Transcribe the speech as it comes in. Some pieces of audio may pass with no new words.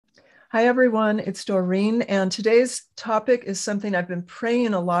Hi, everyone. It's Doreen, and today's topic is something I've been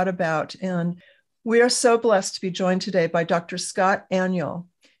praying a lot about, and we are so blessed to be joined today by Dr. Scott Aniol.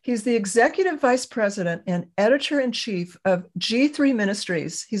 He's the Executive Vice President and Editor-in-Chief of G3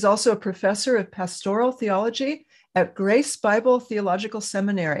 Ministries. He's also a professor of Pastoral Theology at Grace Bible Theological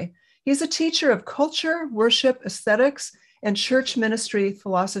Seminary. He's a teacher of culture, worship, aesthetics, and church ministry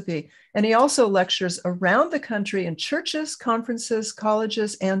philosophy. And he also lectures around the country in churches, conferences,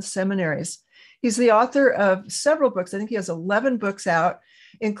 colleges, and seminaries. He's the author of several books. I think he has 11 books out,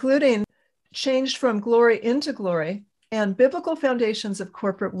 including Changed from Glory into Glory and Biblical Foundations of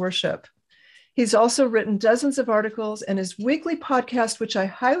Corporate Worship. He's also written dozens of articles, and his weekly podcast, which I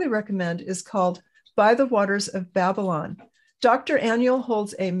highly recommend, is called By the Waters of Babylon. Dr. Aniol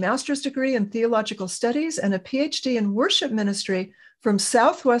holds a master's degree in theological studies and a PhD in worship ministry from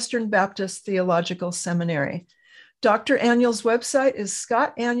Southwestern Baptist Theological Seminary. Dr. Aniol's website is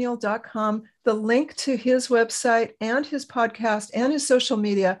scottaniol.com. The link to his website and his podcast and his social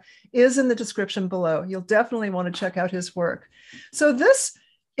media is in the description below. You'll definitely want to check out his work. So this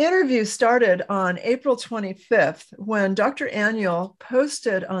interview started on April 25th when Dr. Aniol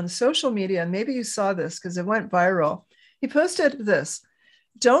posted on social media, and maybe you saw this because it went viral. He posted this: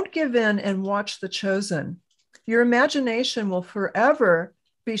 "Don't give in and watch The Chosen. Your imagination will forever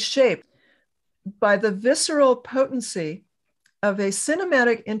be shaped by the visceral potency of a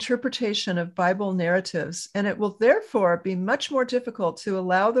cinematic interpretation of Bible narratives, and it will therefore be much more difficult to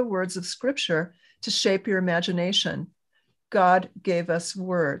allow the words of Scripture to shape your imagination. God gave us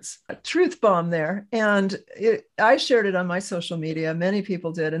words." A truth bomb there. And I shared it on my social media. Many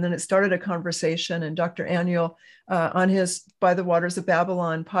people did. And then it started a conversation. And Dr. Aniol, on his By the Waters of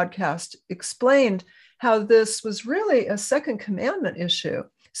Babylon podcast, explained how this was really a second commandment issue.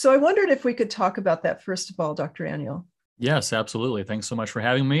 So I wondered if we could talk about that first of all, Dr. Aniol. Yes, absolutely. Thanks so much for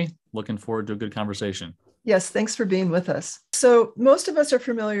having me. Looking forward to a good conversation. Yes, thanks for being with us. So most of us are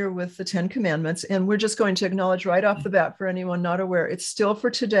familiar with the 10 Commandments, and we're just going to acknowledge right off the bat for anyone not aware, it's still for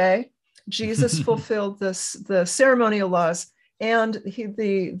today. Jesus fulfilled the ceremonial laws, and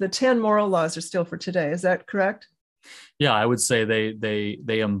the 10 moral laws are still for today. Is that correct? Yeah, I would say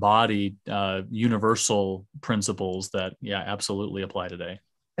they embody universal principles that, absolutely apply today.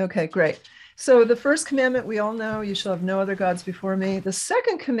 Okay, great. So the first commandment we all know, you shall have no other gods before me. The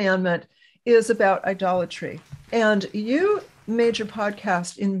second commandment is about idolatry. And you made your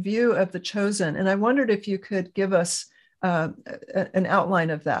podcast in view of The Chosen. And I wondered if you could give us an outline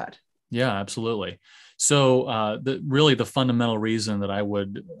of that. Yeah, absolutely. So the fundamental reason that I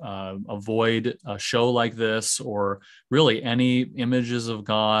would avoid a show like this, or really any images of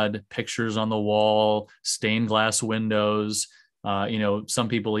God, pictures on the wall, stained glass windows. Some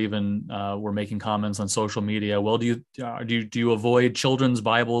people even were making comments on social media. Well, do you avoid children's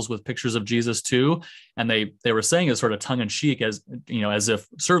Bibles with pictures of Jesus too? And they were saying it sort of tongue in cheek, as if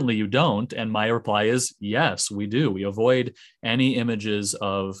certainly you don't. And my reply is yes, we do. We avoid any images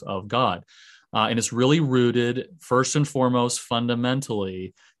of God, and it's really rooted first and foremost,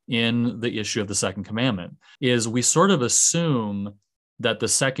 fundamentally, in the issue of the second commandment. Is we sort of assume that the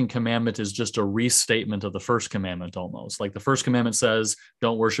second commandment is just a restatement of the first commandment, almost. Like the first commandment says,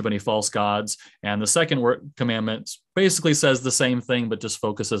 don't worship any false gods. And the second commandment basically says the same thing, but just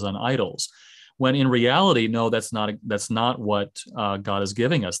focuses on idols. When in reality, no, that's not what God is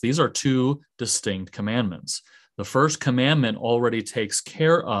giving us. These are two distinct commandments. The first commandment already takes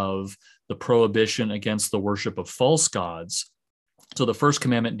care of the prohibition against the worship of false gods. So the first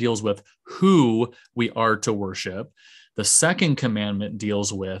commandment deals with who we are to worship. The second commandment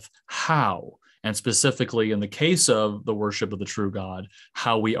deals with how, and specifically in the case of the worship of the true God,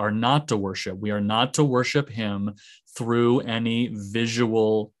 how we are not to worship. We are not to worship him through any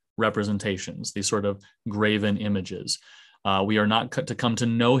visual representations, these sort of graven images. We are not to come to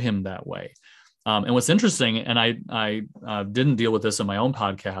know him that way. And what's interesting, and I didn't deal with this in my own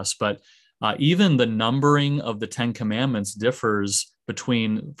podcast, but even the numbering of the 10 Commandments differs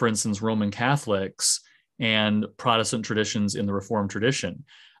between, for instance, Roman Catholics and Protestant traditions in the Reformed tradition.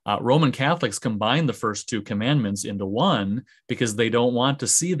 Roman Catholics combine the first two commandments into one because they don't want to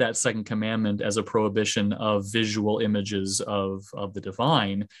see that second commandment as a prohibition of visual images of the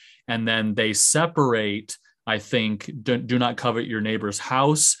divine. And then they separate, I think, do not covet your neighbor's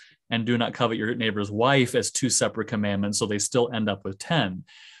house and do not covet your neighbor's wife as two separate commandments. So they still end up with 10.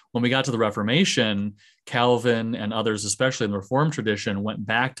 When we got to the Reformation, Calvin and others, especially in the Reformed tradition, went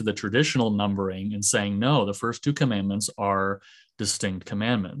back to the traditional numbering and saying, no, the first two commandments are distinct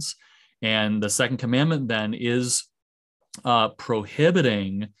commandments. And the second commandment then is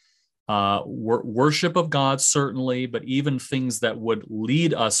prohibiting worship of God, certainly, but even things that would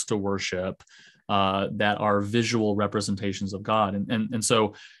lead us to worship that are visual representations of God. And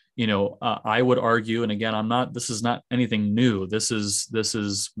so, I would argue, and again, this is not anything new. This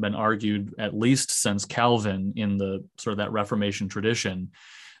has been argued at least since Calvin in the sort of that Reformation tradition,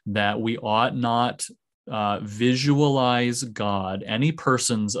 that we ought not visualize God, any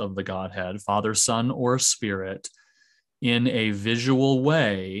persons of the Godhead, Father, Son, or Spirit, in a visual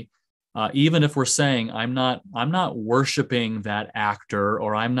way. Even if we're saying, I'm not worshiping that actor,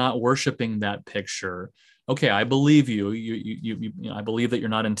 or I'm not worshiping that picture. Okay, I believe you. I believe that you're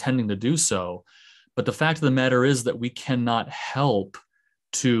not intending to do so. But the fact of the matter is that we cannot help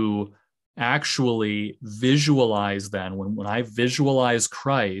to actually visualize then. When I visualize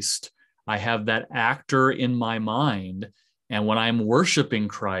Christ, I have that actor in my mind. And when I'm worshiping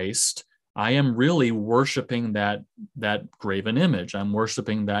Christ, I am really worshiping that graven image. I'm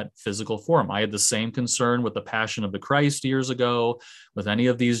worshiping that physical form. I had the same concern with the Passion of the Christ years ago, with any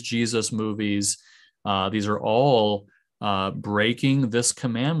of these Jesus movies. These are all breaking this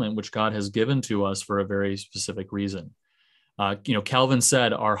commandment, which God has given to us for a very specific reason. Calvin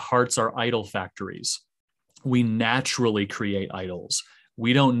said, our hearts are idol factories. We naturally create idols.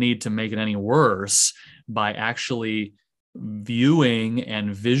 We don't need to make it any worse by actually viewing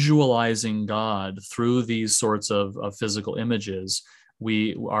and visualizing God through these sorts of physical images.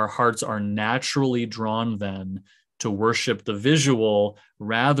 Our hearts are naturally drawn then to worship the visual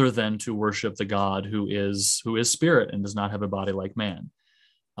rather than to worship the God who is spirit and does not have a body like man.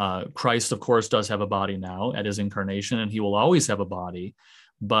 Christ, of course, does have a body now at his incarnation, and he will always have a body,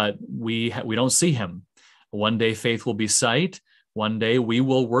 but we don't see him. One day faith will be sight. One day we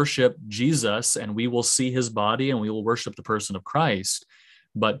will worship Jesus and we will see his body and we will worship the person of Christ.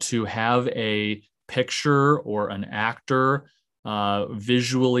 But to have a picture or an actor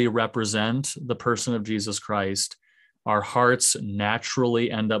visually represent the person of Jesus Christ, our hearts naturally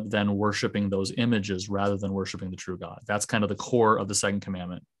end up then worshiping those images rather than worshiping the true God. That's kind of the core of the second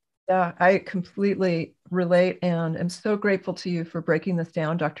commandment. Yeah, I completely relate, and am so grateful to you for breaking this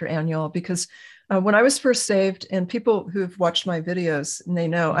down, Dr. Aniol, because when I was first saved, and people who've watched my videos, and they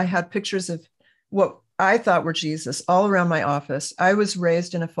know I had pictures of what I thought were Jesus all around my office. I was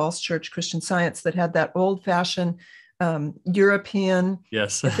raised in a false church, Christian Science, that had that old-fashioned European.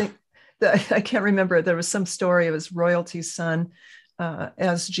 Yes. I think I can't remember. There was some story. It was royalty's son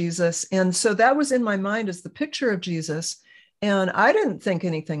as Jesus, and so that was in my mind as the picture of Jesus. And I didn't think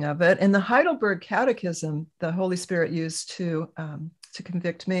anything of it. And the Heidelberg Catechism, the Holy Spirit used to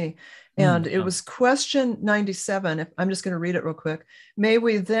convict me. And it was question 97. If I'm just going to read it real quick. May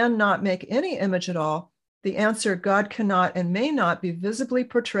we then not make any image at all? The answer, God cannot and may not be visibly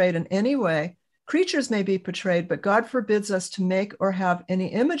portrayed in any way. Creatures may be portrayed, but God forbids us to make or have any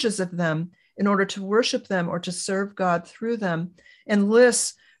images of them in order to worship them or to serve God through them. And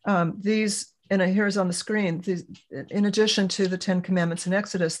lists these. And here's on the screen, in addition to the 10 Commandments in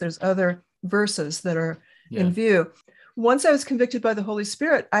Exodus, there's other verses that are in view. Once I was convicted by the Holy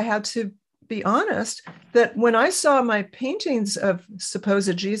Spirit, I had to be honest that when I saw my paintings of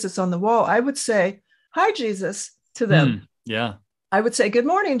supposed Jesus on the wall, I would say, "Hi, Jesus," to them. I would say, "Good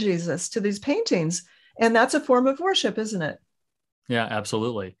morning, Jesus," to these paintings. And that's a form of worship, isn't it? Yeah,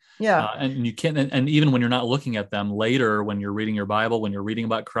 absolutely. Yeah. And you can't, and even when you're not looking at them later, when you're reading your Bible, when you're reading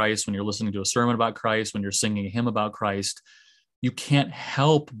about Christ, when you're listening to a sermon about Christ, when you're singing a hymn about Christ, you can't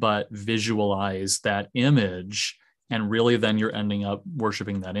help but visualize that image. And really then you're ending up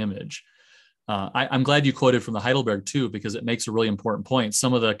worshiping that image. I'm glad you quoted from the Heidelberg too, because it makes a really important point.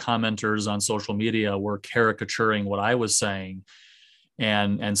 Some of the commenters on social media were caricaturing what I was saying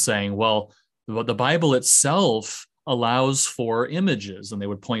and saying, well, the Bible itself allows for images, and they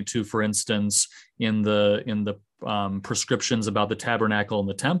would point to, for instance, in the prescriptions about the tabernacle and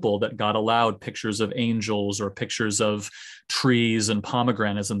the temple, that God allowed pictures of angels or pictures of trees and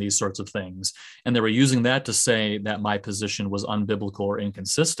pomegranates and these sorts of things, and they were using that to say that my position was unbiblical or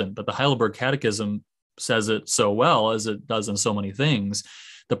inconsistent. But the Heidelberg Catechism says it so well, as it does in so many things.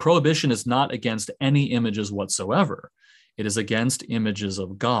 The prohibition is not against any images whatsoever. It is against images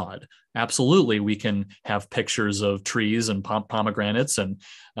of God. Absolutely, we can have pictures of trees and pomegranates, and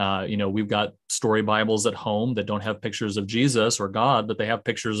we've got story Bibles at home that don't have pictures of Jesus or God, but they have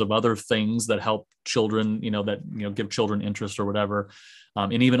pictures of other things that help children, give children interest or whatever,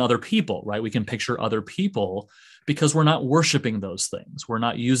 and even other people, right? We can picture other people because we're not worshiping those things. We're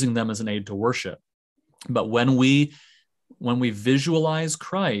not using them as an aid to worship. But when we visualize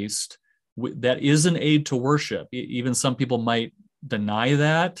Christ, that is an aid to worship. Even some people might deny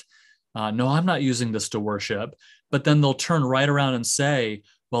that. No, I'm not using this to worship. But then they'll turn right around and say,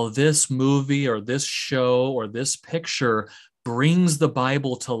 well, this movie or this show or this picture brings the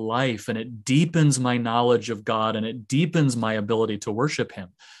Bible to life and it deepens my knowledge of God and it deepens my ability to worship him.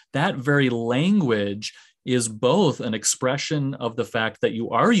 That very language is both an expression of the fact that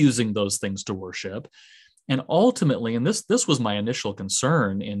you are using those things to worship. And ultimately, and this was my initial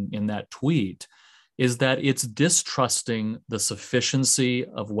concern in that tweet, is that it's distrusting the sufficiency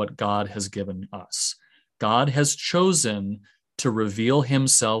of what God has given us. God has chosen to reveal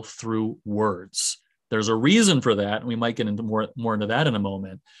himself through words. There's a reason for that, and we might get into more into that in a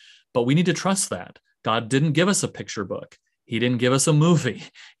moment, but we need to trust that. God didn't give us a picture book. He didn't give us a movie.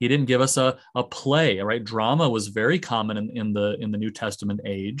 He didn't give us a play, all right? Drama was very common in the New Testament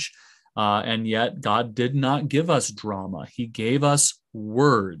age, and yet God did not give us drama. He gave us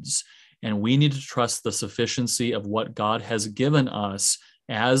words, and we need to trust the sufficiency of what God has given us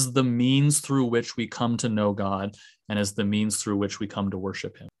as the means through which we come to know God and as the means through which we come to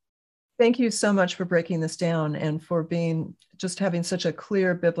worship him. Thank you so much for breaking this down and for just having such a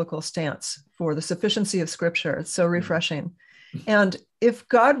clear biblical stance for the sufficiency of Scripture. It's so refreshing. And if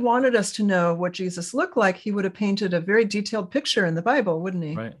God wanted us to know what Jesus looked like, he would have painted a very detailed picture in the Bible, wouldn't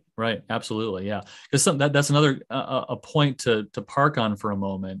he? Right. Absolutely. Yeah. Because that's another a point to park on for a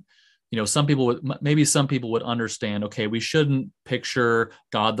moment. You know, some people would understand, okay, we shouldn't picture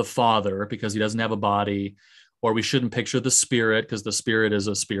God the Father because he doesn't have a body, or we shouldn't picture the Spirit because the Spirit is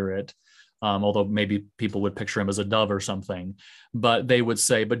a spirit. Although maybe people would picture him as a dove or something, but they would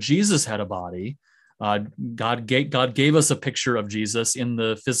say, but Jesus had a body. God gave us a picture of Jesus in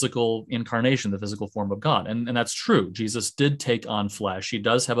the physical incarnation, the physical form of God. And that's true. Jesus did take on flesh. He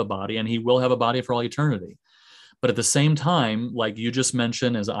does have a body, and he will have a body for all eternity. But at the same time, like you just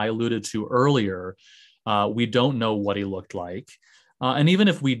mentioned, as I alluded to earlier, we don't know what he looked like. And even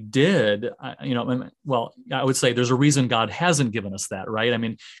if we did, I would say there's a reason God hasn't given us that, right? I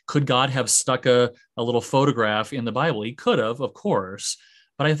mean, could God have stuck a little photograph in the Bible? He could have, of course,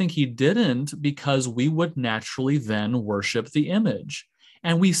 but I think he didn't, because we would naturally then worship the image.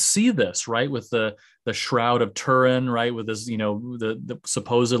 And we see this, right, with the Shroud of Turin, right, with this, the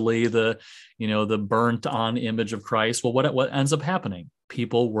supposedly the burnt on image of Christ. Well, what ends up happening?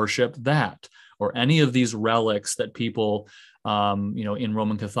 People worship that, or any of these relics that people in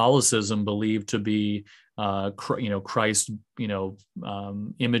Roman Catholicism believed to be, Christ,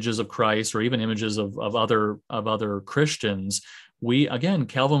 images of Christ, or even images of other Christians.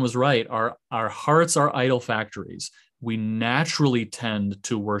 Calvin was right. Our hearts are idol factories. We naturally tend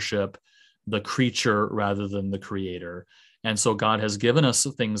to worship the creature rather than the creator. And so God has given us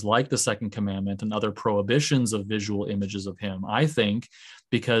things like the Second Commandment and other prohibitions of visual images of him, I think,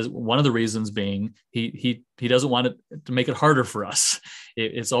 because one of the reasons being he doesn't want it to make it harder for us.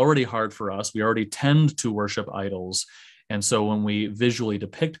 It's already hard for us. We already tend to worship idols. And so when we visually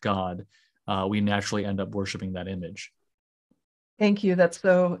depict God, we naturally end up worshiping that image. Thank you. That's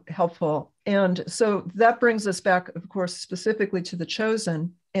so helpful. And so that brings us back, of course, specifically to The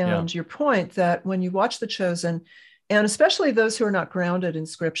Chosen and your point that when you watch The Chosen, and especially those who are not grounded in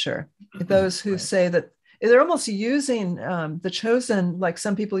Scripture, those who say that they're almost using The Chosen like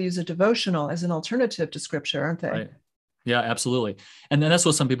some people use a devotional as an alternative to Scripture, aren't they? Right. Yeah, absolutely. And then that's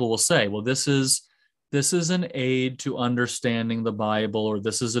what some people will say. Well, this is an aid to understanding the Bible, or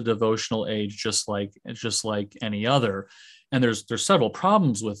this is a devotional aid just like any other. And there's several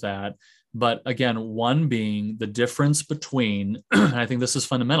problems with that. But again, one being the difference between, and I think this is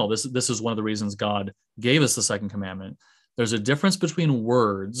fundamental. This is one of the reasons God gave us the Second Commandment. There's a difference between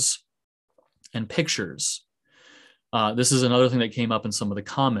words and pictures. This is another thing that came up in some of the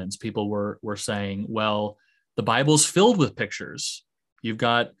comments. People were saying, well, the Bible's filled with pictures. You've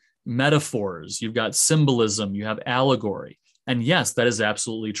got metaphors, you've got symbolism, you have allegory. And yes, that is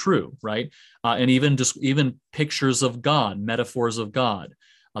absolutely true, right? And even pictures of God, metaphors of God.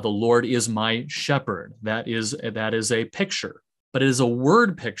 The Lord is my shepherd. That is a picture, but it is a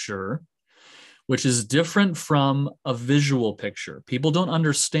word picture, which is different from a visual picture. People don't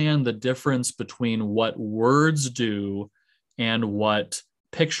understand the difference between what words do and what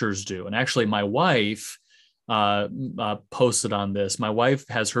pictures do. And actually, my wife posted on this. My wife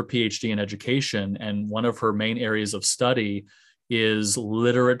has her PhD in education, and one of her main areas of study is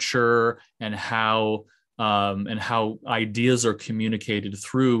literature and how ideas are communicated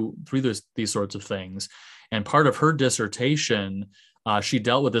through these sorts of things. And part of her dissertation, she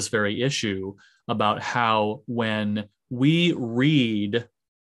dealt with this very issue about how when we read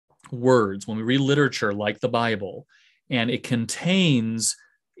words, when we read literature like the Bible, and it contains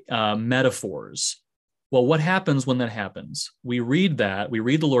metaphors, well, what happens when that happens? We read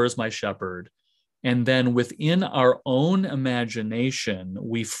the Lord is my shepherd, And then within our own imagination,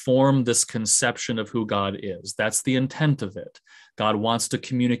 we form this conception of who God is. That's the intent of it. God wants to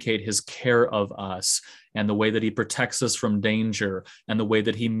communicate his care of us and the way that he protects us from danger and the way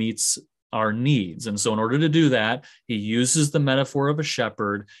that he meets our needs. And so in order to do that, he uses the metaphor of a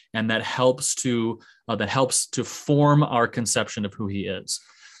shepherd, and that helps to form our conception of who he is.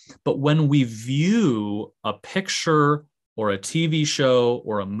 But when we view a picture or a TV show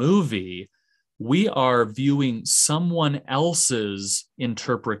or a movie, we are viewing someone else's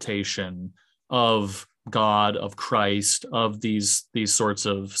interpretation of God, of Christ, of these sorts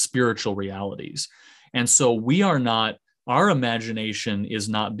of spiritual realities. And so our imagination is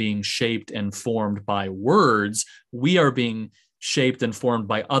not being shaped and formed by words. We are being shaped and formed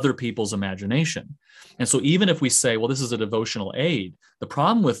by other people's imagination. And so even if we say, well, this is a devotional aid, the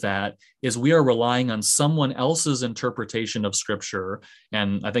problem with that is we are relying on someone else's interpretation of Scripture.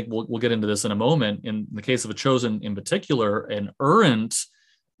 And I think we'll get into this in a moment. In the case of A Chosen in particular, an errant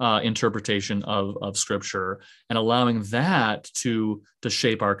interpretation of Scripture, and allowing that to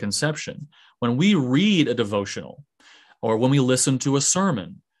shape our conception. When we read a devotional or when we listen to a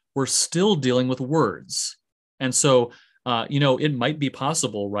sermon, we're still dealing with words. And so it might be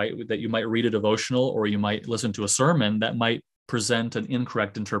possible, right, that you might read a devotional or you might listen to a sermon that might present an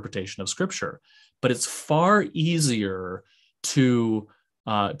incorrect interpretation of Scripture. But it's far easier to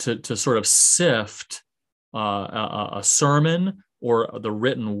sort of sift a sermon or the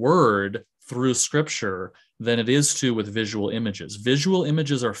written word through Scripture than it is to with visual images. Visual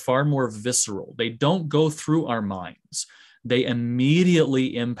images are far more visceral. They don't go through our minds. They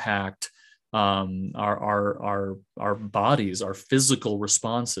immediately impact our bodies, our physical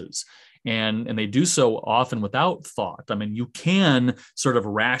responses. And they do so often without thought. I mean, you can sort of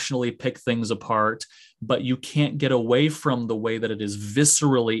rationally pick things apart, but you can't get away from the way that it is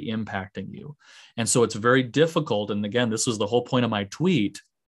viscerally impacting you. And so it's very difficult. And again, this was the whole point of my tweet.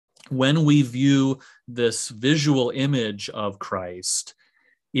 When we view this visual image of Christ,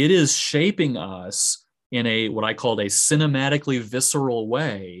 it is shaping us in what I called a cinematically visceral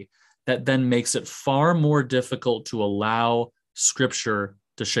way that then makes it far more difficult to allow Scripture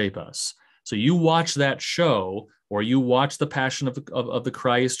to shape us. So you watch that show, or you watch The Passion of the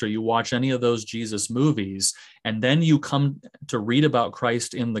Christ, or you watch any of those Jesus movies, and then you come to read about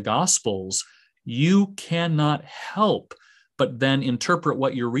Christ in the Gospels, you cannot help but then interpret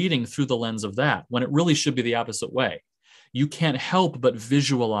what you're reading through the lens of that, when it really should be the opposite way. You can't help but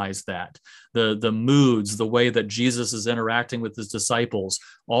visualize that, the moods, the way that Jesus is interacting with his disciples,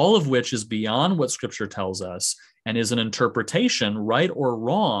 all of which is beyond what Scripture tells us and is an interpretation, right or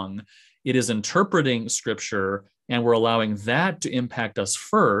wrong. It is interpreting Scripture, and we're allowing that to impact us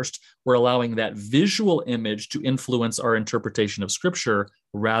first. We're allowing that visual image to influence our interpretation of Scripture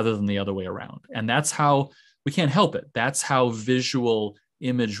rather than the other way around. And that's how we can't help it. That's how visual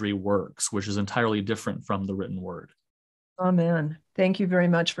imagery works, which is entirely different from the written word. Amen. Thank you very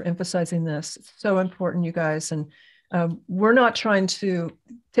much for emphasizing this. It's so important, you guys. And we're not trying to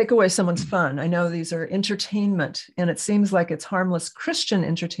take away someone's fun. I know these are entertainment, and it seems like it's harmless Christian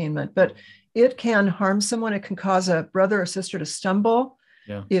entertainment, but it can harm someone. It can cause a brother or sister to stumble.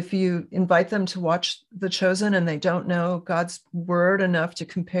 Yeah. If you invite them to watch The Chosen and they don't know God's word enough to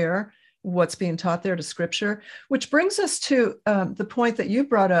compare what's being taught there to Scripture, which brings us to the point that you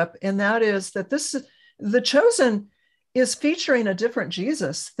brought up, and that is that The Chosen is featuring a different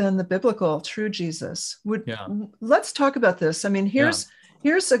Jesus than the biblical true Jesus. Let's talk about this. I mean, here's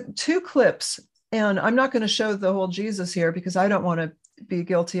two clips, and I'm not going to show the whole Jesus here because I don't want to be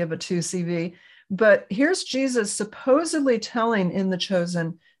guilty of a 2CV, but here's Jesus supposedly telling in The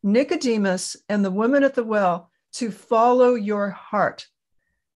Chosen Nicodemus and the woman at the well to follow your heart.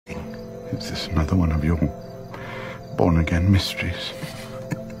 Is this another one of your born-again mysteries?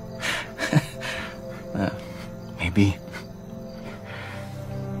 Maybe.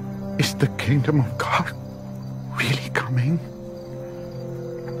 Is the kingdom of God really coming?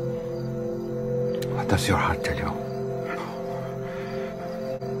 What does your heart tell you?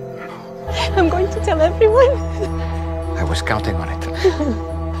 I'm going to tell everyone. I was counting on it.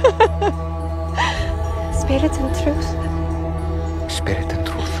 Spirit and truth. Spirit and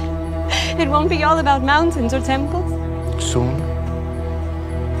truth. It won't be all about mountains or temples. Soon,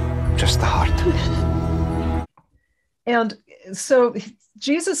 just the heart. And so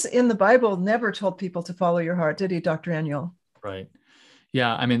Jesus in the Bible never told people to follow your heart, did he, Dr. Aniol? Right.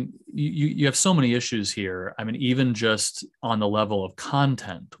 Yeah. I mean, you have so many issues here. I mean, even just on the level of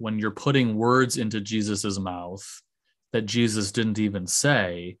content, when you're putting words into Jesus's mouth that Jesus didn't even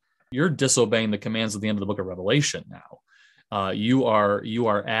say, you're disobeying the commands at the end of the book of Revelation now. You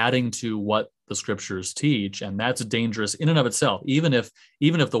are adding to what the scriptures teach, and that's dangerous in and of itself. Even if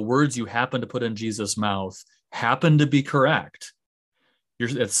the words you happen to put in Jesus' mouth happen to be correct,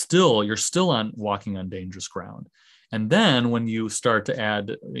 you're still walking on dangerous ground. And then when you start to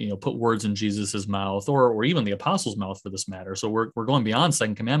add, put words in Jesus's mouth, or even the apostles' mouth for this matter. So we're going beyond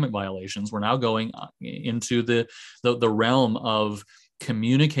Second Commandment violations. We're now going into the realm of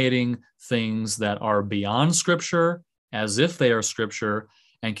communicating things that are beyond Scripture as if they are Scripture,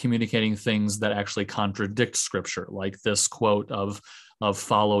 and communicating things that actually contradict Scripture, like this quote of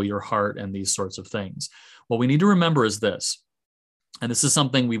follow your heart and these sorts of things. What we need to remember is this, and this is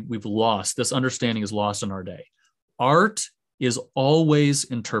something we've lost. This understanding is lost in our day. Art is always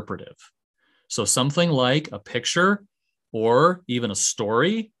interpretive. So something like a picture or even a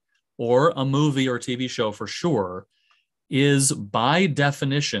story or a movie or TV show for sure is by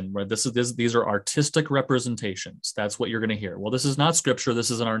definition, where these are artistic representations. That's what you're going to hear. Well, this is not Scripture.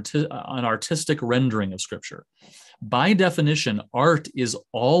 This is an artistic rendering of Scripture. By definition, art is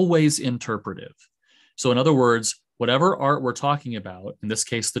always interpretive. So in other words, whatever art we're talking about, in this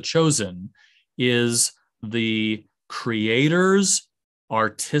case, The Chosen, is the creator's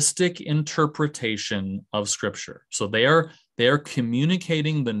artistic interpretation of Scripture. So they are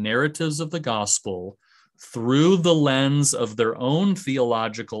communicating the narratives of the gospel through the lens of their own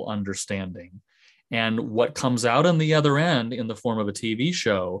theological understanding. And what comes out on the other end in the form of a TV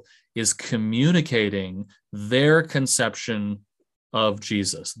show is communicating their conception of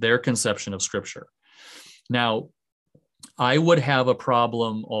Jesus, their conception of Scripture. Now, I would have a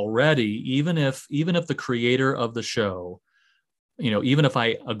problem already, even if the creator of the show, even if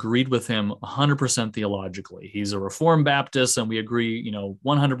I agreed with him 100% theologically, he's a Reformed Baptist and we agree,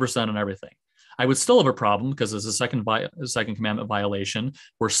 100% on everything. I would still have a problem because it's a second commandment violation.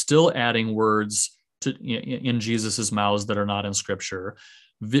 We're still adding words in Jesus's mouths that are not in Scripture.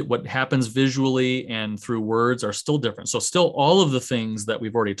 What happens visually and through words are still different. So still all of the things that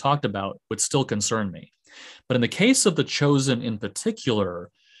we've already talked about would still concern me. But in the case of The Chosen in particular,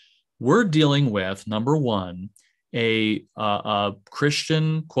 we're dealing with, number one, a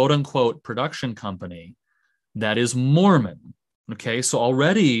Christian, quote unquote, production company that is Mormon. Okay, so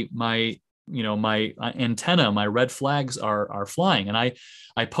already my antenna, my red flags are flying. And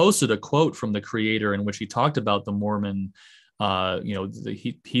I posted a quote from the creator in which he talked about the Mormon.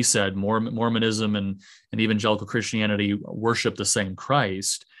 He said Mormonism and evangelical Christianity worship the same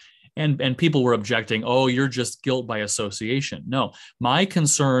Christ. And people were objecting, oh, you're just guilt by association. No, my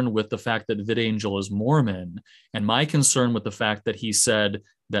concern with the fact that VidAngel is Mormon, and my concern with the fact that he said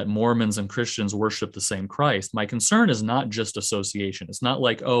that Mormons and Christians worship the same Christ, my concern is not just association. It's not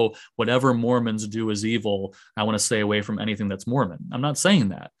like, oh, whatever Mormons do is evil, I want to stay away from anything that's Mormon. I'm not saying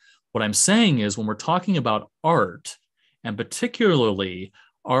that. What I'm saying is when we're talking about art, and particularly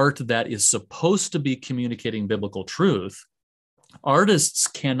art that is supposed to be communicating biblical truth, artists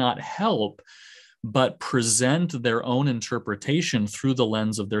cannot help but present their own interpretation through the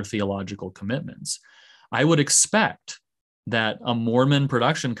lens of their theological commitments. I would expect that a Mormon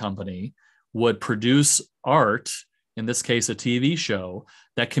production company would produce art, in this case, a TV show,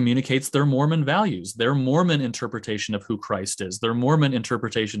 that communicates their Mormon values, their Mormon interpretation of who Christ is, their Mormon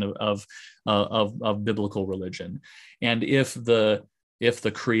interpretation of biblical religion. And if the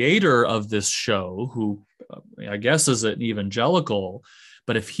creator of this show, who I guess is an evangelical,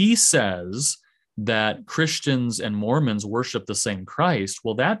 but if he says that Christians and Mormons worship the same Christ,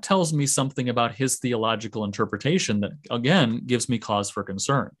 well, that tells me something about his theological interpretation that, again, gives me cause for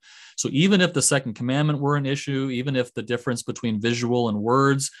concern. So even if the second commandment were an issue, even if the difference between visual and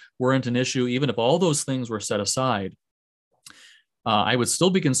words weren't an issue, even if all those things were set aside, I would still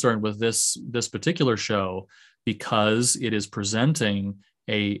be concerned with this particular show because it is presenting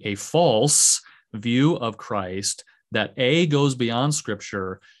a false view of Christ that goes beyond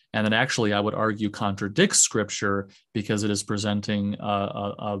Scripture, and that actually I would argue contradicts Scripture because it is presenting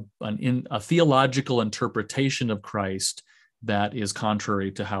a theological interpretation of Christ that is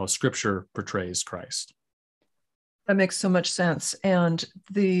contrary to how Scripture portrays Christ. That makes so much sense. And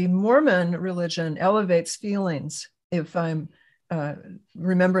the Mormon religion elevates feelings, if I'm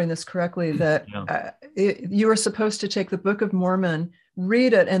remembering this correctly, that you are supposed to take the Book of Mormon,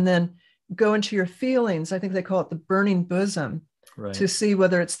 read it, and then go into your feelings. I think they call it the burning bosom, right, to see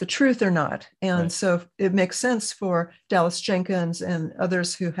whether it's the truth or not. And right, so it makes sense for Dallas Jenkins and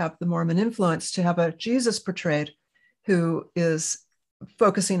others who have the Mormon influence to have a Jesus portrayed who is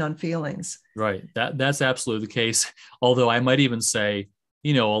focusing on feelings. Right. That's absolutely the case. Although I might even say,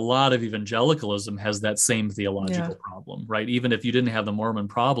 a lot of evangelicalism has that same theological problem, right? Even if you didn't have the Mormon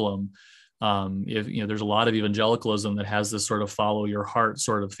problem, If there's a lot of evangelicalism that has this sort of follow your heart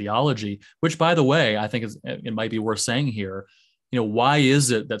sort of theology, which, by the way, I think it might be worth saying here. Why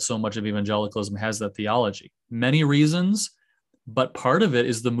is it that so much of evangelicalism has that theology? Many reasons, but part of it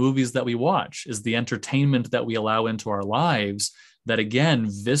is the movies that we watch, is the entertainment that we allow into our lives that, again,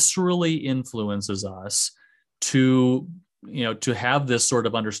 viscerally influences us to have this sort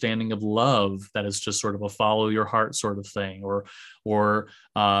of understanding of love that is just sort of a follow your heart sort of thing, or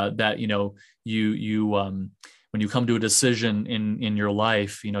that you when you come to a decision in your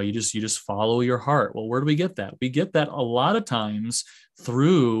life, you just follow your heart. Well, where do we get that? We get that a lot of times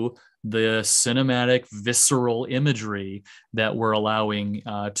through the cinematic, visceral imagery that we're allowing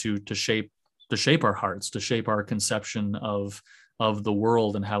to shape our hearts, to shape our conception of the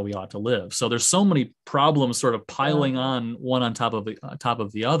world and how we ought to live. So there's so many problems sort of piling on one on top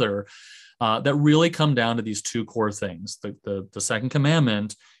of the other that really come down to these two core things: the second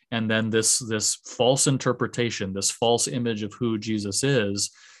commandment, and then this false interpretation, this false image of who Jesus is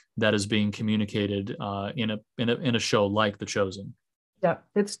that is being communicated in a show like The Chosen. Yeah,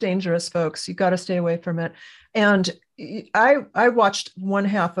 it's dangerous, folks. You got to stay away from it. And I watched one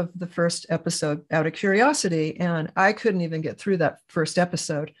half of the first episode out of curiosity, and I couldn't even get through that first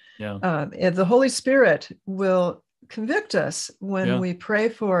episode. Yeah. The Holy Spirit will convict us when Yeah. we pray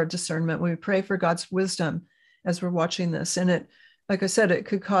for discernment, when we pray for God's wisdom as we're watching this. And it, like I said, it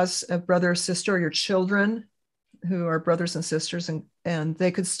could cause a brother or sister or your children who are brothers and sisters, and they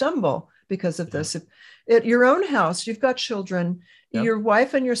could stumble because of this. At your own house, you've got children, your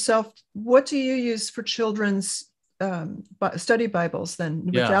wife and yourself, what do you use for children's study Bibles then,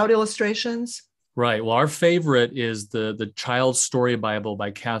 without illustrations? Right. Well, our favorite is the Child's Story Bible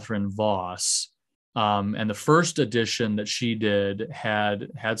by Catherine Voss. And the first edition that she did had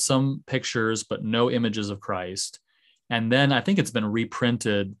some pictures, but no images of Christ. And then I think it's been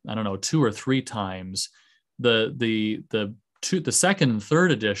reprinted, I don't know, 2 or 3 times. The second and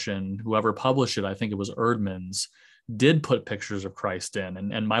third edition, whoever published it, I think it was Erdman's, did put pictures of Christ in.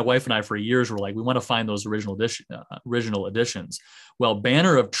 And my wife and I for years were like, we want to find those original editions. Well,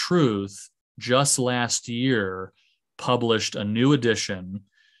 Banner of Truth just last year published a new edition,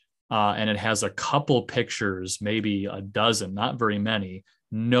 and it has a couple pictures, maybe a dozen, not very many,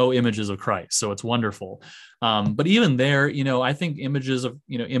 no images of Christ. So it's wonderful. But even there, I think images of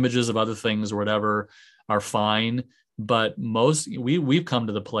other things or whatever are fine. But we've come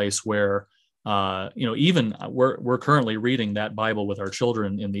to the place where, even we're currently reading that Bible with our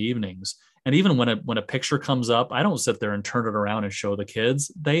children in the evenings. And even when a picture comes up, I don't sit there and turn it around and show the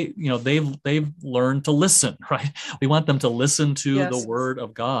kids. They've learned to listen, right? We want them to listen to the Word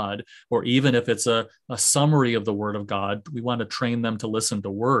of God, or even if it's a summary of the Word of God, we want to train them to listen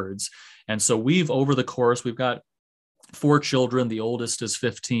to words. And so we've got 4 children. The oldest is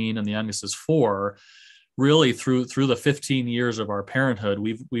 15 and the youngest is 4. Really through the 15 years of our parenthood,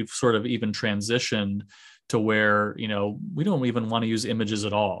 we've sort of even transitioned to where, we don't even want to use images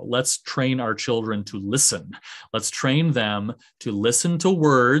at all. Let's train our children to listen. Let's train them to listen to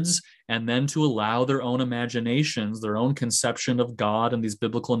words and then to allow their own imaginations, their own conception of God and these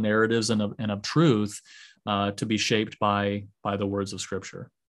biblical narratives and of truth to be shaped by the words of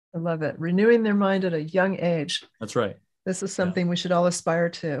Scripture. I love it. Renewing their mind at a young age. That's right. This is something we should all aspire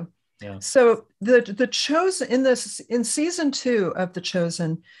to. Yeah. So the Chosen, in season 2 of The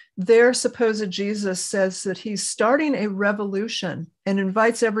Chosen, their supposed Jesus says that he's starting a revolution and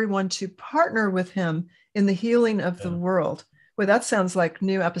invites everyone to partner with him in the healing of the world. Well, that sounds like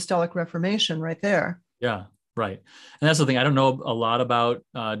New Apostolic Reformation right there. Yeah, right. And that's the thing. I don't know a lot about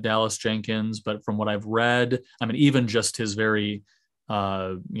Dallas Jenkins, but from what I've read, even just his very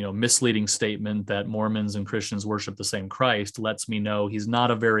misleading statement that Mormons and Christians worship the same Christ lets me know he's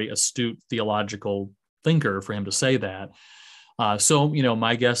not a very astute theological thinker for him to say that. So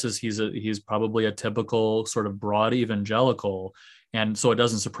my guess is he's probably a typical sort of broad evangelical. And so it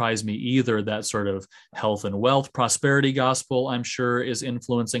doesn't surprise me either that sort of health and wealth, prosperity gospel, I'm sure, is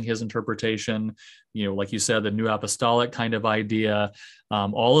influencing his interpretation. Like you said, the New Apostolic kind of idea.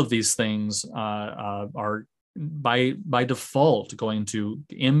 All of these things are by default going to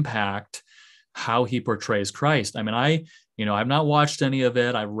impact how he portrays Christ. I've not watched any of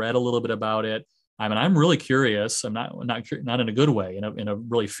it. I've read a little bit about it. I'm really curious. I'm not in a good way, in a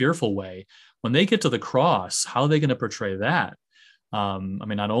really fearful way. When they get to the cross, how are they going to portray that?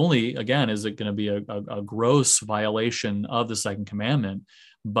 Not only, again, is it going to be a gross violation of the second commandment,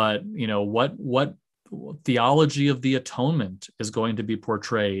 but what theology of the atonement is going to be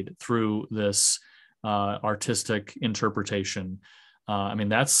portrayed through this artistic interpretation.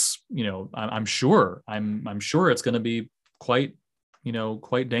 That's I'm sure it's going to be quite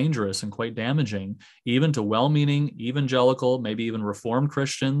quite dangerous and quite damaging, even to well-meaning evangelical, maybe even Reformed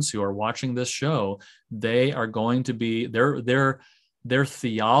Christians who are watching this show. They are going to be, their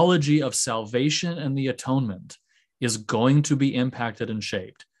theology of salvation and the atonement is going to be impacted and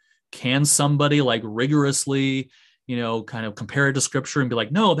shaped. Can somebody like rigorously, kind of compare it to Scripture and be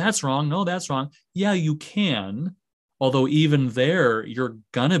like, no, that's wrong. No, that's wrong. Yeah, you can. Although even there, you're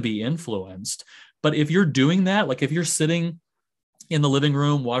gonna be influenced. But if you're doing that, like if you're sitting in the living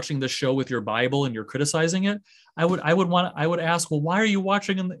room watching the show with your Bible and you're criticizing it, I would ask, well, why are you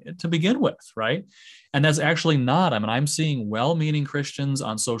watching to begin with, right? And that's actually not. I mean, I'm seeing well-meaning Christians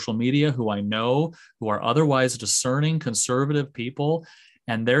on social media who I know, who are otherwise discerning, conservative people,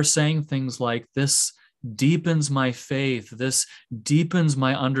 and they're saying things like, this deepens my faith, this deepens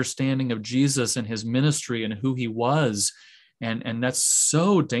my understanding of Jesus and his ministry and who he was. And that's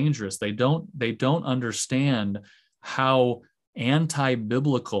so dangerous. They don't understand how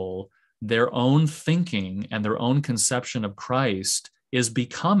anti-biblical their own thinking and their own conception of Christ is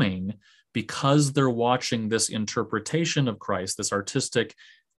becoming, because they're watching this interpretation of Christ, this artistic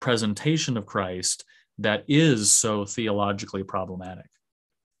presentation of Christ that is so theologically problematic.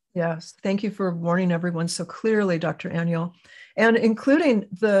 Yes, thank you for warning everyone so clearly, Dr. Aniol, and including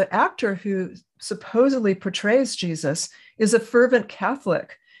the actor who supposedly portrays Jesus is a fervent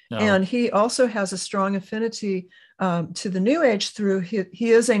Catholic. No. And he also has a strong affinity to the New Age through,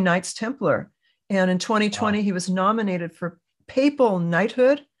 he is a Knights Templar. And in 2020, wow, he was nominated for papal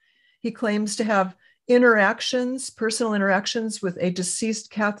knighthood. He claims to have personal interactions with a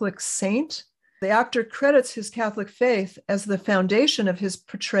deceased Catholic saint. The actor credits his Catholic faith as the foundation of his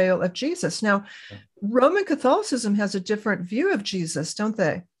portrayal of Jesus. Now, Roman Catholicism has a different view of Jesus, don't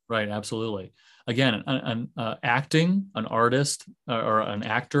they? Right, absolutely. Again, an artist or an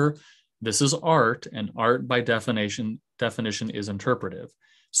actor, this is art, and art by definition is interpretive.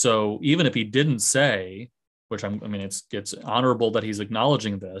 So even if he didn't say, which it's honorable that he's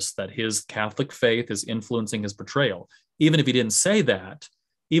acknowledging this, that his Catholic faith is influencing his portrayal. Even if he didn't say that,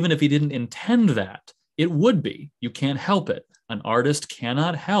 even if he didn't intend that, it would be. You can't help it. An artist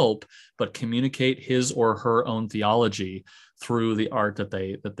cannot help but communicate his or her own theology through the art that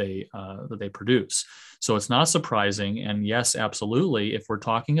they produce. So it's not surprising. And yes, absolutely, if we're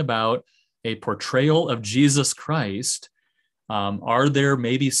talking about a portrayal of Jesus Christ, are there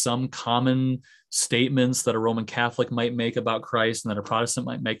maybe some common statements that a Roman Catholic might make about Christ and that a Protestant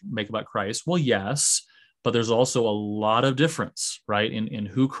might make about Christ? Well, yes, but there's also a lot of difference, right, in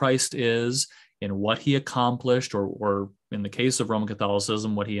who Christ is, in what he accomplished, or in the case of Roman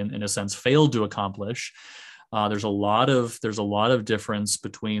Catholicism, what he, in a sense, failed to accomplish. There's a lot of difference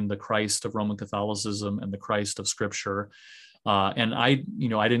between the Christ of Roman Catholicism and the Christ of Scripture. And I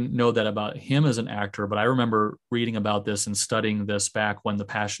didn't know that about him as an actor, but I remember reading about this and studying this back when The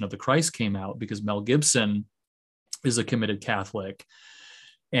Passion of the Christ came out, because Mel Gibson is a committed Catholic.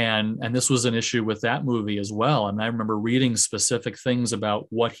 And this was an issue with that movie as well. And I remember reading specific things about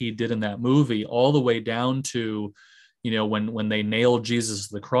what he did in that movie, all the way down to, when they nailed Jesus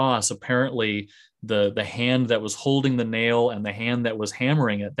to the cross, apparently the hand that was holding the nail and the hand that was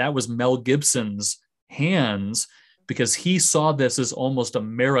hammering it, that was Mel Gibson's hands, because he saw this as almost a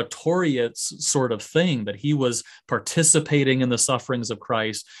meritorious sort of thing, that he was participating in the sufferings of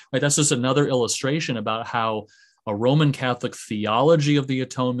Christ. Right? That's just another illustration about how a Roman Catholic theology of the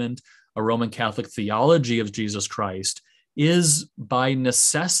atonement, a Roman Catholic theology of Jesus Christ, is by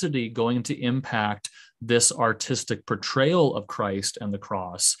necessity going to impact this artistic portrayal of Christ and the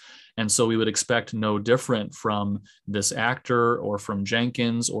cross. And so we would expect no different from this actor or from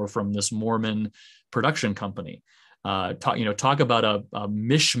Jenkins or from this Mormon production company. Talk about a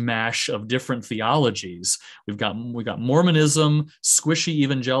mishmash of different theologies. We've got Mormonism, squishy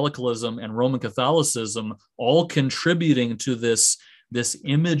evangelicalism, and Roman Catholicism all contributing to this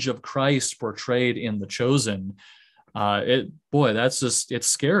image of Christ portrayed in The Chosen. It's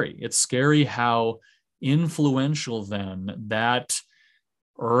scary. It's scary how influential then that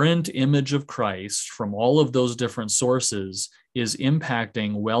errant image of Christ from all of those different sources is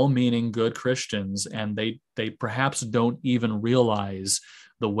impacting well-meaning good Christians, and they perhaps don't even realize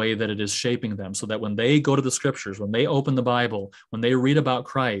the way that it is shaping them, so that when they go to the Scriptures, when they open the Bible, when they read about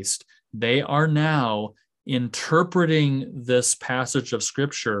Christ, they are now interpreting this passage of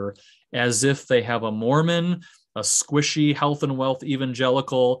Scripture as if they have a Mormon, a squishy health and wealth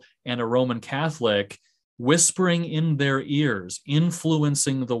evangelical, and a Roman Catholic whispering in their ears,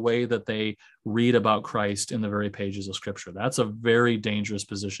 influencing the way that they read about Christ in the very pages of Scripture. That's a very dangerous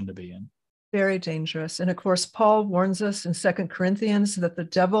position to be in. Very dangerous. And of course, Paul warns us in 2 Corinthians that the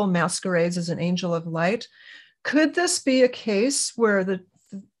devil masquerades as an angel of light. Could this be a case where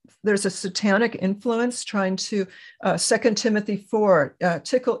there's a satanic influence trying to, 2 Timothy 4,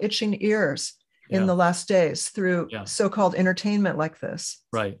 tickle itching ears in the last days through so-called entertainment like this?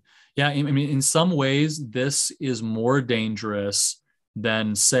 Right. Yeah. I mean, in some ways, this is more dangerous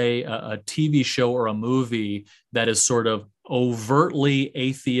than, say, a TV show or a movie that is sort of overtly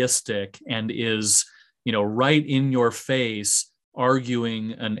atheistic and is, right in your face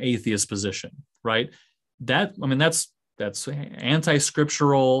arguing an atheist position, right? That's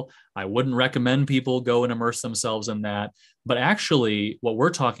anti-scriptural. I wouldn't recommend people go and immerse themselves in that. But actually, what we're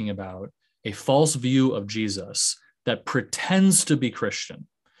talking about, a false view of Jesus that pretends to be Christian,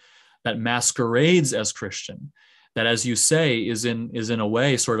 that masquerades as Christian, that, as you say, is in a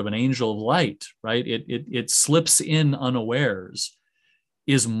way sort of an angel of light, right? It slips in unawares,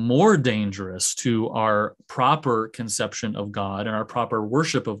 is more dangerous to our proper conception of God and our proper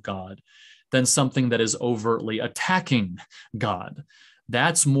worship of God than something that is overtly attacking God.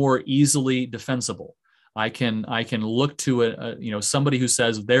 That's more easily defensible. I can look to somebody who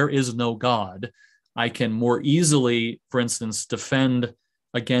says there is no God. I can more easily, for instance, defend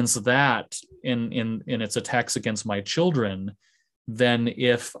against that in its attacks against my children than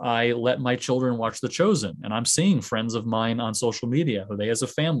if I let my children watch The Chosen. And I'm seeing friends of mine on social media who, they as a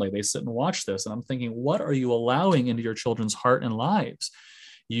family, they sit and watch this, and I'm thinking, what are you allowing into your children's heart and lives?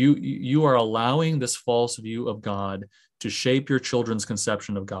 You are allowing this false view of God to shape your children's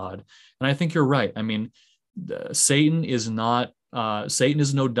conception of God. And I think you're right. I mean, Satan is no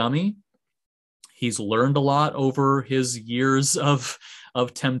dummy. He's learned a lot over his years of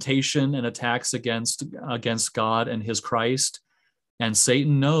temptation and attacks against God and his Christ. And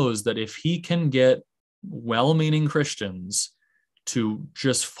Satan knows that if he can get well-meaning Christians to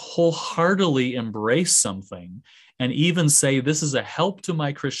just wholeheartedly embrace something and even say this is a help to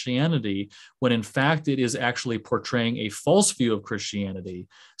my Christianity, when in fact it is actually portraying a false view of Christianity,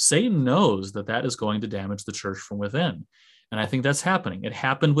 Satan knows that that is going to damage the church from within. And I think that's happening. It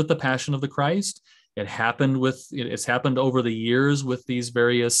happened with the Passion of the Christ. It's happened over the years with these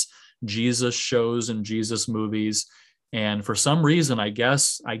various Jesus shows and Jesus movies. And for some reason, I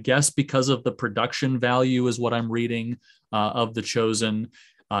guess because of the production value is what I'm reading of The Chosen,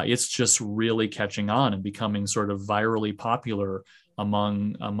 it's just really catching on and becoming sort of virally popular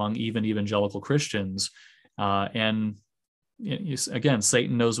among even evangelical Christians. And again,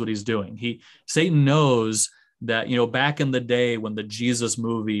 Satan knows what he's doing. Satan knows that, back in the day when the Jesus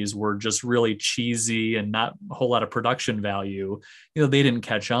movies were just really cheesy and not a whole lot of production value, they didn't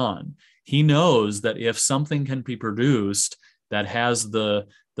catch on. He knows that if something can be produced that has the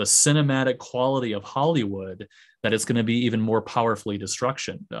cinematic quality of Hollywood, that it's going to be even more powerfully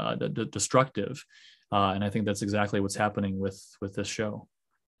destructive. And I think that's exactly what's happening with this show.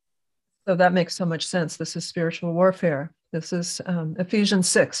 So that makes so much sense. This is spiritual warfare. This is Ephesians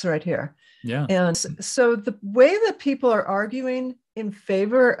 6 right here. Yeah. And so the way that people are arguing in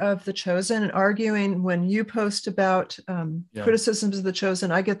favor of The Chosen and arguing when you post about criticisms of The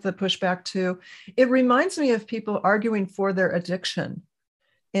Chosen, I get the pushback too. It reminds me of people arguing for their addiction.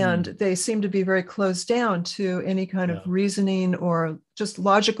 And they seem to be very closed down to any kind of reasoning or just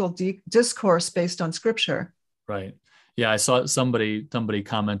logical discourse based on scripture. Right. Yeah, I saw somebody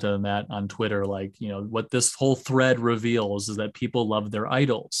commented on that on Twitter, like, what this whole thread reveals is that people love their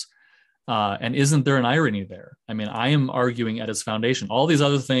idols. And isn't there an irony there? I mean, I am arguing at its foundation. All these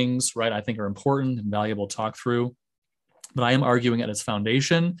other things, right, I think are important and valuable to talk through. But I am arguing at its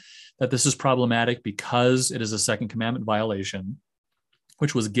foundation that this is problematic because it is a second commandment violation,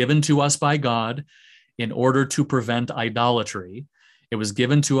 which was given to us by God in order to prevent idolatry. It was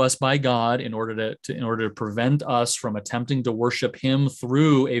given to us by God in order to prevent us from attempting to worship him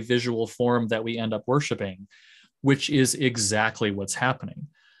through a visual form that we end up worshiping, which is exactly what's happening.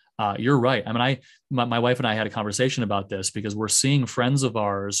 You're right. I mean, my wife and I had a conversation about this because we're seeing friends of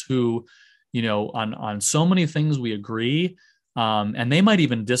ours who, on so many things we agree, and they might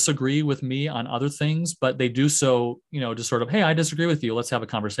even disagree with me on other things, but they do so, just sort of, hey, I disagree with you. Let's have a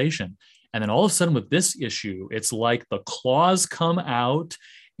conversation. And then all of a sudden with this issue, it's like the claws come out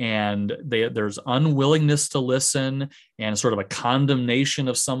and there's unwillingness to listen and sort of a condemnation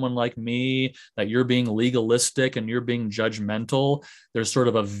of someone like me, that you're being legalistic and you're being judgmental. There's sort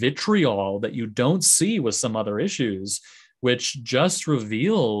of a vitriol that you don't see with some other issues, which just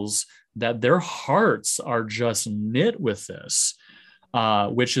reveals that their hearts are just knit with this,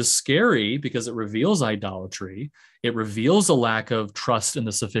 which is scary because it reveals idolatry. It reveals a lack of trust in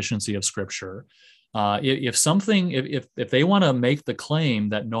the sufficiency of Scripture. If they want to make the claim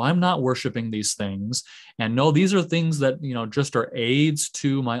that, no, I'm not worshiping these things, and no, these are things that, just are aids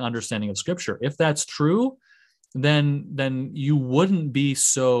to my understanding of Scripture. If that's true, then you wouldn't be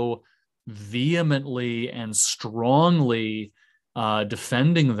so vehemently and strongly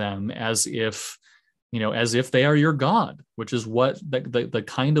defending them as if they are your God, which is what the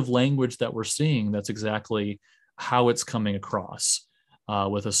kind of language that we're seeing. That's exactly how it's coming across,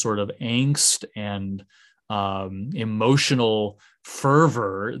 with a sort of angst and emotional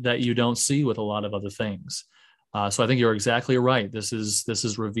fervor that you don't see with a lot of other things. So I think you're exactly right. This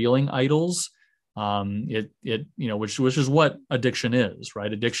is revealing idols. Which is what addiction is,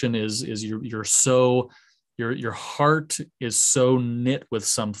 right? Addiction is your heart is so knit with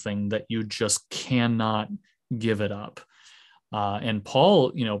something that you just cannot give it up. And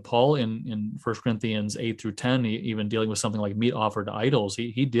Paul in 1 Corinthians 8-10, even dealing with something like meat offered to idols,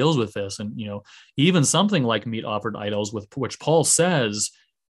 he deals with this. And, even something like meat offered to idols, with which Paul says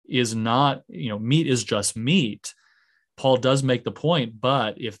is not, meat is just meat. Paul does make the point,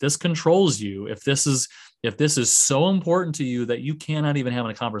 but if this controls you, if this is so important to you that you cannot even have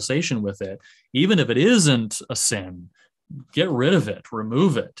a conversation with it, even if it isn't a sin, get rid of it,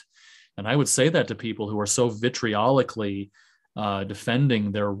 remove it. And I would say that to people who are so vitriolically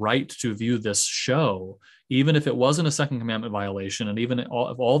defending their right to view this show, even if it wasn't a second commandment violation, and even if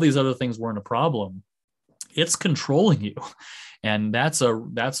all these other things weren't a problem, it's controlling you. And that's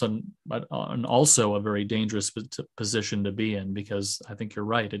also a very dangerous position to be in, because I think you're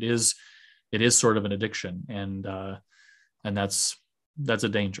right. It is sort of an addiction, and that's a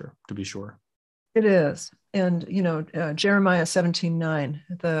danger, to be sure. It is. And, Jeremiah 17:9,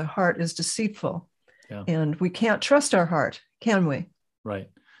 the heart is deceitful, and we can't trust our heart, can we? Right.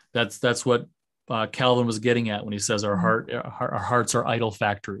 That's what Calvin was getting at when he says our hearts are idol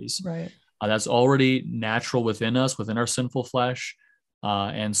factories. Right. That's already natural within us, within our sinful flesh.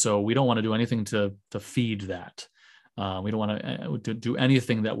 And so we don't want to do anything to feed that. We don't want to do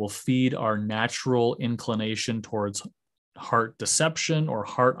anything that will feed our natural inclination towards heart deception or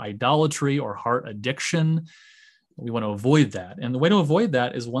heart idolatry or heart addiction. We want to avoid that. And the way to avoid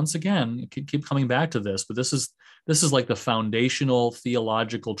that is, once again, keep coming back to this, but this is like the foundational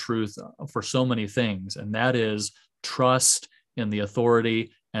theological truth for so many things. And that is trust in the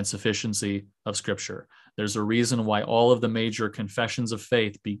authority and sufficiency of Scripture. There's a reason why all of the major confessions of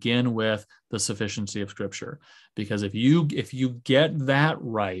faith begin with the sufficiency of Scripture, because if you get that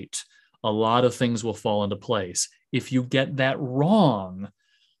right, a lot of things will fall into place. If you get that wrong,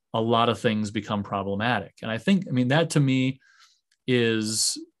 a lot of things become problematic. And that to me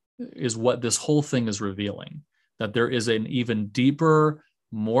is what this whole thing is revealing, that there is an even deeper,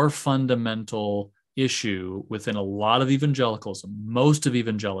 more fundamental issue within a lot of evangelicalism. Most of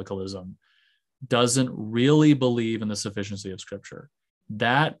evangelicalism doesn't really believe in the sufficiency of Scripture.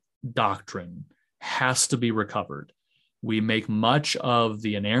 That doctrine has to be recovered. We make much of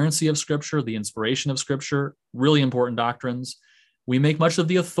the inerrancy of Scripture, the inspiration of Scripture, really important doctrines. We make much of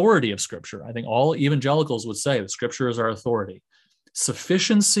the authority of Scripture. I think all evangelicals would say that Scripture is our authority.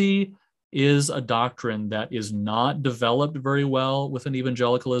 Sufficiency is a doctrine that is not developed very well within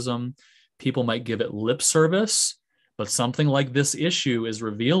evangelicalism. People might give it lip service, but something like this issue is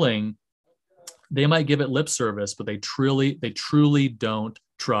revealing they might give it lip service, but they truly don't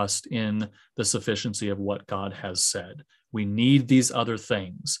trust in the sufficiency of what God has said. We need these other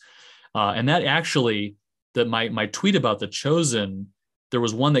things. And that actually, that my tweet about The Chosen, there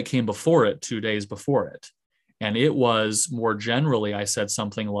was one that came before it, 2 days before it. And it was more generally, I said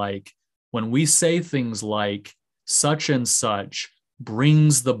something like, when we say things like such and such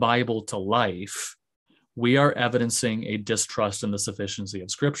brings the Bible to life, we are evidencing a distrust in the sufficiency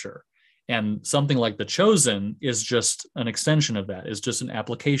of Scripture. And something like The Chosen is just an extension of that, is just an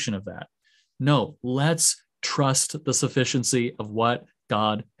application of that. No, let's trust the sufficiency of what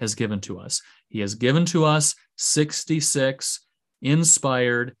God has given to us. He has given to us 66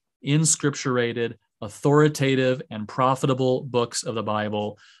 inspired, inscripturated, authoritative, and profitable books of the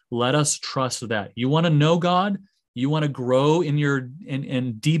Bible. Let us trust that. You want to know God? You want to grow in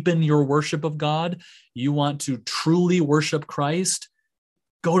and deepen your worship of God? You want to truly worship Christ?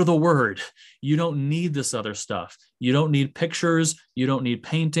 Go to the Word. You don't need this other stuff. You don't need pictures. You don't need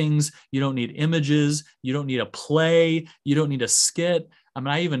paintings. You don't need images. You don't need a play. You don't need a skit. I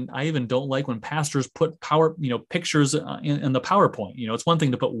mean, I even don't like when pastors put pictures in the PowerPoint. It's one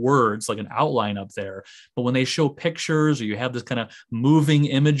thing to put words like an outline up there, but when they show pictures or you have this kind of moving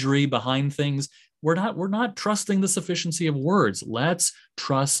imagery behind things, we're not trusting the sufficiency of words. Let's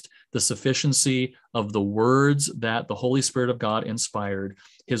trust the sufficiency of the words that the Holy Spirit of God inspired.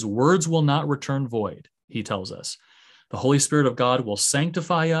 His words will not return void, he tells us. The Holy Spirit of God will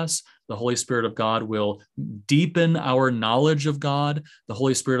sanctify us. The Holy Spirit of God will deepen our knowledge of God. The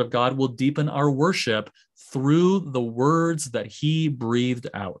Holy Spirit of God will deepen our worship through the words that he breathed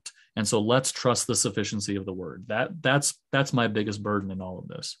out. And so let's trust the sufficiency of the word. That's my biggest burden in all of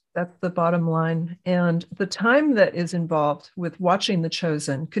this. That's the bottom line. And the time that is involved with watching The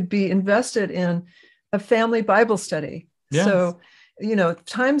Chosen could be invested in a family Bible study. Yeah. So,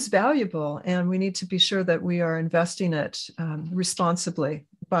 time's valuable, and we need to be sure that we are investing it responsibly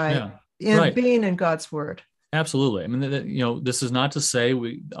by being in God's word. Absolutely. I mean, this is not to say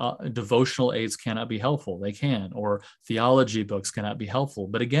devotional aids cannot be helpful. They can, or theology books cannot be helpful.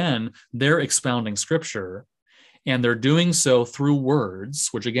 But again, they're expounding scripture, and they're doing so through words,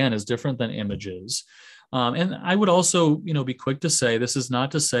 which again is different than images. And I would also, be quick to say, this is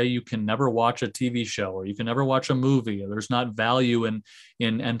not to say you can never watch a TV show or you can never watch a movie. There's not value in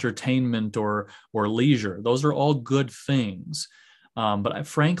entertainment or leisure. Those are all good things. But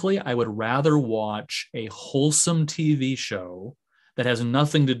frankly, I would rather watch a wholesome TV show that has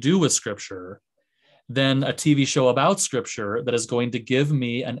nothing to do with Scripture than a TV show about Scripture that is going to give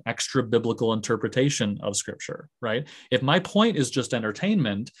me an extra biblical interpretation of Scripture, right? If my point is just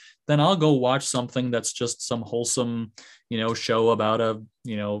entertainment, then I'll go watch something that's just some wholesome, show about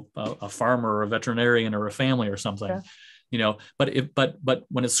a farmer or a veterinarian or a family or something. Yeah. But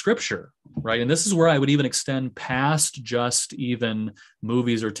when it's Scripture, right? And this is where I would even extend past just even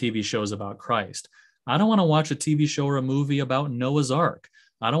movies or TV shows about Christ. I don't want to watch a TV show or a movie about Noah's Ark.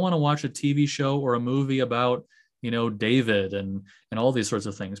 I don't want to watch a TV show or a movie about, David and all these sorts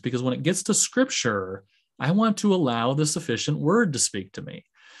of things, because when it gets to Scripture, I want to allow the sufficient word to speak to me.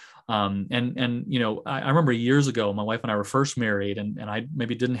 I remember years ago, my wife and I were first married, and I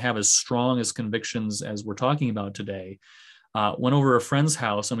maybe didn't have as strong as convictions as we're talking about today. Went over to a friend's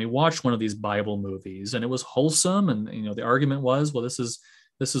house and we watched one of these Bible movies, and it was wholesome. And, the argument was, well, this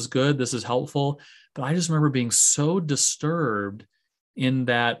is good. This is helpful. But I just remember being so disturbed in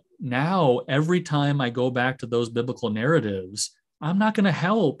that now every time I go back to those biblical narratives, I'm not going to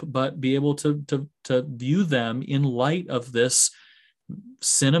help but be able to view them in light of this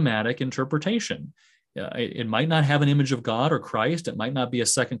cinematic interpretation. It might not have an image of God or Christ. It might not be a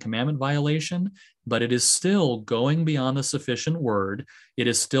second commandment violation, but it is still going beyond the sufficient word. It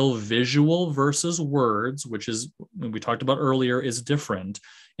is still visual versus words, which is, we talked about earlier, is different.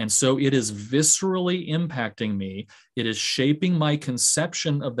 And so it is viscerally impacting me. It is shaping my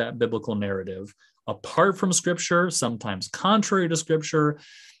conception of that biblical narrative apart from Scripture, sometimes contrary to Scripture.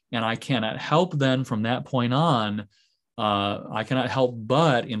 And I cannot help then from that point on, I cannot help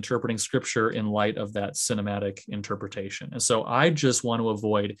but interpreting Scripture in light of that cinematic interpretation. And so I just want to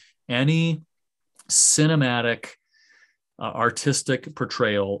avoid any cinematic, artistic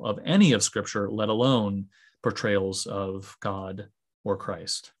portrayal of any of Scripture, let alone portrayals of God or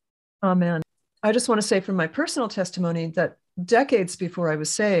Christ. Amen. I just want to say from my personal testimony that decades before I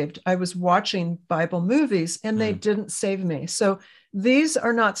was saved, I was watching Bible movies and they didn't save me. So these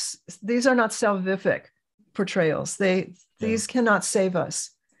are not salvific portrayals. These cannot save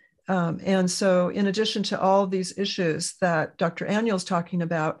us. And so in addition to all these issues that Dr. Aniol is talking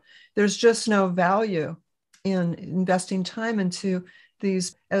about, there's just no value in investing time into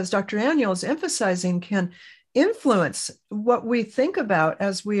these, as Dr. Aniol is emphasizing, can influence what we think about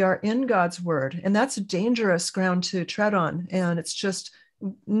as we are in God's word. And that's dangerous ground to tread on. And it's just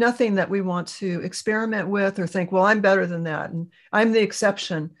nothing that we want to experiment with or think, well, I'm better than that, and I'm the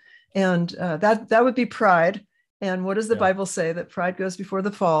exception. And that would be pride. And what does the Bible say? That pride goes before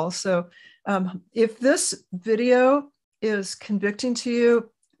the fall. So if this video is convicting to you,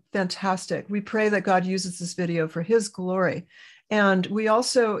 fantastic. We pray that God uses this video for his glory. And we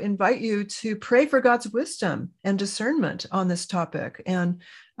also invite you to pray for God's wisdom and discernment on this topic, and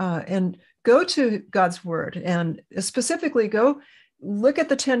go to God's word, and specifically go look at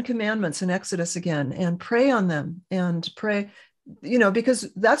the 10 commandments in Exodus again and pray on them, and pray, because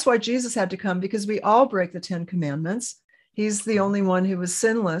that's why Jesus had to come, because we all break the 10 commandments. He's the only one who was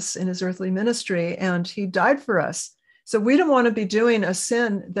sinless in his earthly ministry, and he died for us. So we don't want to be doing a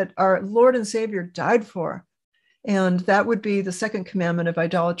sin that our Lord and Savior died for. And that would be the second commandment of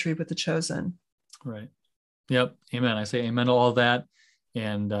idolatry with the chosen. Right. Yep. Amen. I say amen to all of that.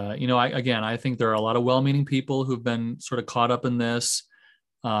 And, I think there are a lot of well-meaning people who've been sort of caught up in this.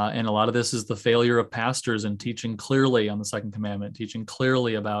 And a lot of this is the failure of pastors in teaching clearly on the second commandment, teaching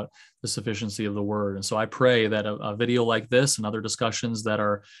clearly about the sufficiency of the word. And so I pray that a video like this and other discussions that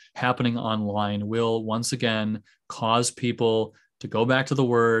are happening online will once again cause people to go back to the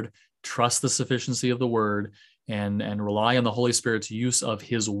word, trust the sufficiency of the word, and rely on the Holy Spirit's use of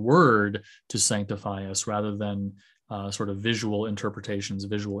his word to sanctify us, rather than sort of visual interpretations,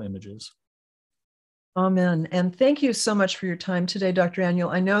 visual images. Amen. And thank you so much for your time today, Dr.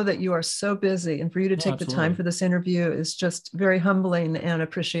 Aniol. I know that you are so busy, and for you to take the time for this interview is just very humbling and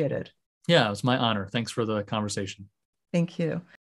appreciated. Yeah, it's my honor. Thanks for the conversation. Thank you.